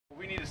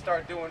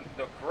start doing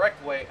the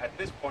correct way at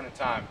this point in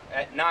time,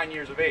 at 9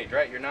 years of age,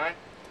 right? You're 9? 10.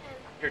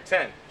 You're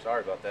 10.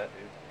 Sorry about that,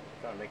 dude.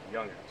 I'm trying to make you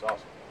younger. It's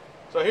awesome.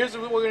 So here's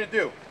what we're going to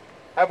do.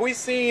 Have we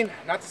seen,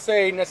 not to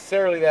say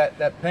necessarily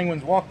that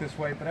penguins walk this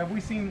way, but have we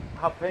seen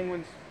how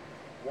penguins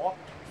walk?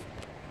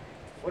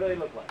 What do they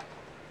look like?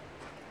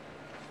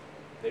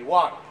 They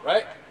waddle,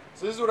 right?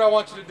 So this is what I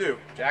want you to do.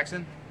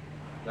 Jackson,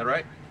 is that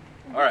right?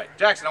 All right,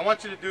 Jackson, I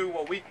want you to do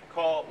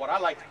what I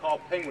like to call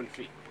penguin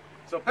feet.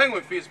 So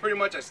penguin feet is pretty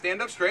much I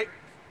stand up straight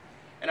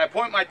and I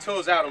point my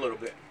toes out a little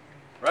bit,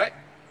 right?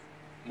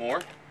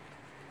 More.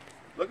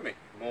 Look at me.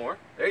 More.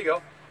 There you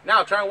go.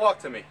 Now try and walk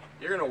to me.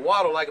 You're going to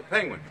waddle like a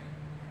penguin,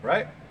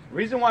 right? The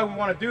reason why we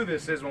want to do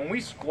this is when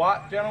we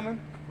squat, gentlemen,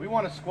 we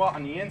want to squat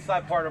on the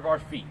inside part of our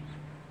feet,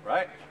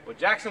 right? What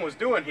Jackson was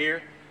doing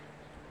here,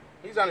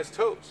 he's on his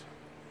toes,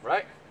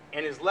 right?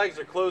 And his legs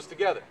are closed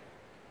together.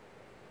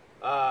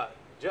 You're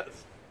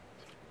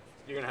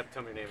going to have to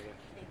tell me your name again.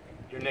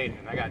 You're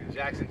Nathan. I got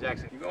Jackson.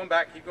 Keep going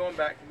back, keep going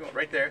back, keep going.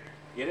 Right there.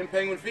 Get in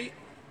penguin feet.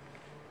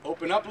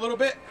 Open up a little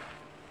bit.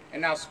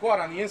 And now squat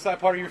on the inside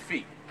part of your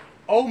feet.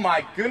 Oh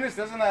my goodness,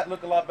 doesn't that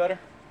look a lot better?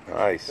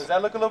 Nice. Does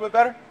that look a little bit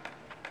better?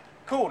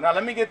 Cool. Now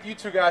let me get you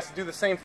two guys to do the same thing.